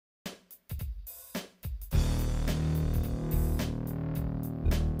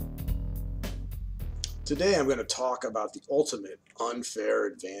Today I'm going to talk about the ultimate unfair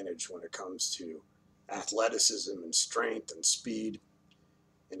advantage when it comes to athleticism and strength and speed.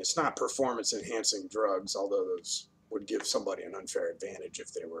 And it's not performance enhancing drugs, although those would give somebody an unfair advantage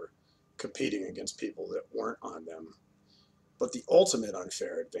if they were competing against people that weren't on them. But the ultimate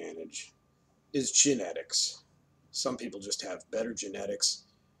unfair advantage is genetics. Some people just have better genetics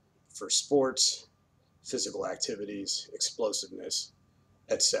for sports, physical activities, explosiveness,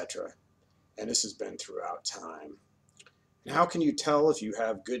 etc. And this has been throughout time. And how can you tell if you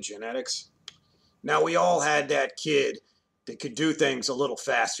have good genetics? Now, we all had that kid that could do things a little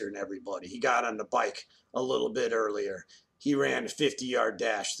faster than everybody. He got on the bike a little bit earlier. He ran a 50-yard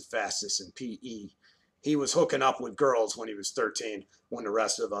dash, the fastest in PE. He was hooking up with girls when he was 13, when the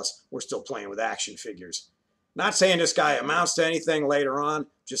rest of us were still playing with action figures. Not saying this guy amounts to anything later on,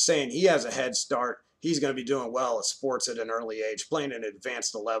 just saying he has a head start. He's going to be doing well at sports at an early age, playing at an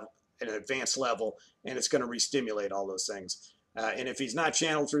advanced level, and it's going to re-stimulate all those things. And if he's not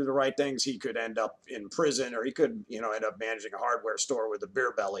channeled through the right things, he could end up in prison, or he could, end up managing a hardware store with a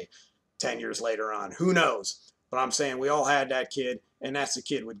beer belly 10 years later on. Who knows? But I'm saying we all had that kid, and that's the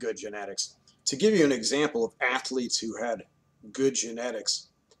kid with good genetics. To give you an example of athletes who had good genetics,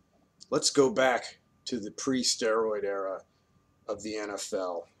 let's go back to the pre-steroid era of the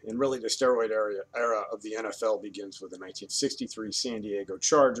NFL. And really the steroid era of the NFL begins with the 1963 San Diego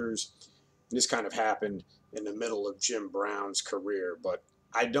Chargers. And this kind of happened in the middle of Jim Brown's career, but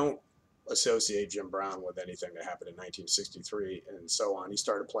I don't associate Jim Brown with anything that happened in 1963 and so on. He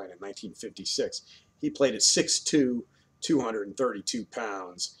started playing in 1956. He played at 6'2", 232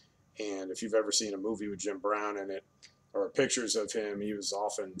 pounds. And if you've ever seen a movie with Jim Brown in it, or pictures of him, he was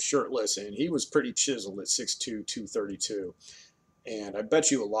often shirtless, and he was pretty chiseled at 6'2", 232. And I bet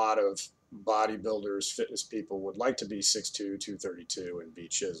you a lot of bodybuilders, fitness people would like to be 6'2", 232 and be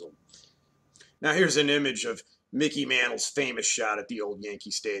chiseled. Now here's an image of Mickey Mantle's famous shot at the old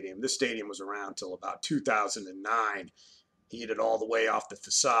Yankee Stadium. This stadium was around until about 2009. He hit it all the way off the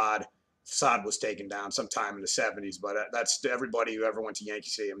facade. Facade was taken down sometime in the 70s, but that's everybody who ever went to Yankee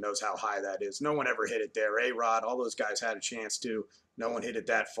Stadium knows how high that is. No one ever hit it there. A-Rod, all those guys had a chance to. No one hit it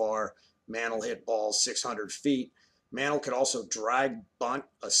that far. Mantle hit balls 600 feet. Mantle could also drag bunt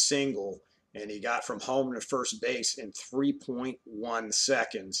a single, and he got from home to first base in 3.1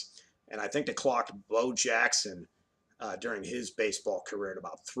 seconds. And I think they clocked Bo Jackson during his baseball career at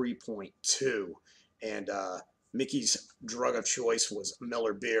about 3.2. And Mickey's drug of choice was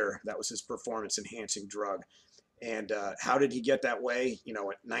Miller beer. That was his performance-enhancing drug. And how did he get that way?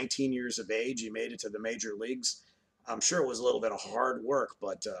 At 19 years of age, he made it to the major leagues. I'm sure it was a little bit of hard work,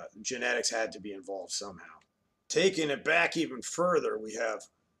 but genetics had to be involved somehow. Taking it back even further, we have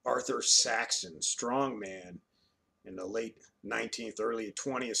Arthur Saxon, strongman in the late 19th, early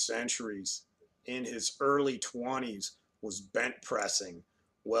 20th centuries. In his early 20s, was bench pressing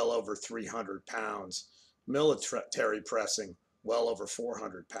well over 300 pounds. Military pressing well over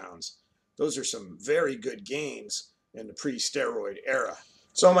 400 pounds. Those are some very good gains in the pre-steroid era.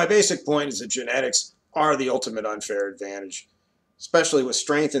 So my basic point is that genetics are the ultimate unfair advantage, especially with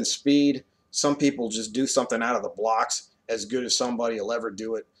strength and speed. Some people just do something out of the blocks as good as somebody will ever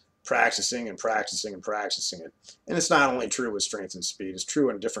do it, practicing and practicing and practicing it. And it's not only true with strength and speed, it's true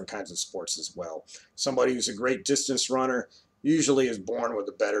in different kinds of sports as well. Somebody who's a great distance runner usually is born with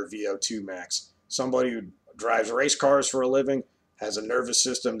a better VO2 max. Somebody who drives race cars for a living has a nervous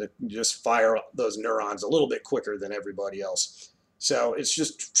system that can just fire up those neurons a little bit quicker than everybody else. So it's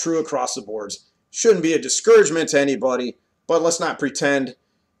just true across the boards. Shouldn't be a discouragement to anybody, but let's not pretend,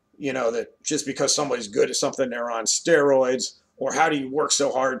 that just because somebody's good at something, they're on steroids, or how do you work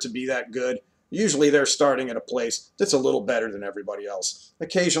so hard to be that good? Usually they're starting at a place that's a little better than everybody else.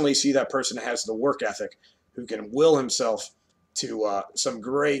 Occasionally you see that person has the work ethic, who can will himself to some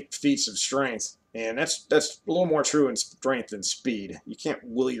great feats of strength. And that's a little more true in strength than speed. You can't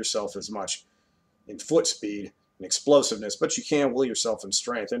will yourself as much in foot speed and explosiveness, but you can will yourself in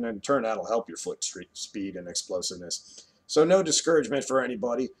strength, and in turn that'll help your foot speed and explosiveness. So no discouragement for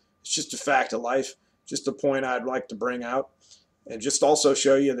anybody. It's just a fact of life, just a point I'd like to bring out, and just also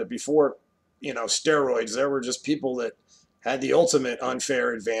show you that before, steroids, there were just people that had the ultimate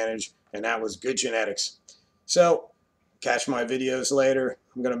unfair advantage, and that was good genetics. So catch my videos later.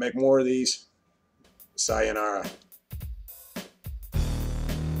 I'm going to make more of these. Sayonara.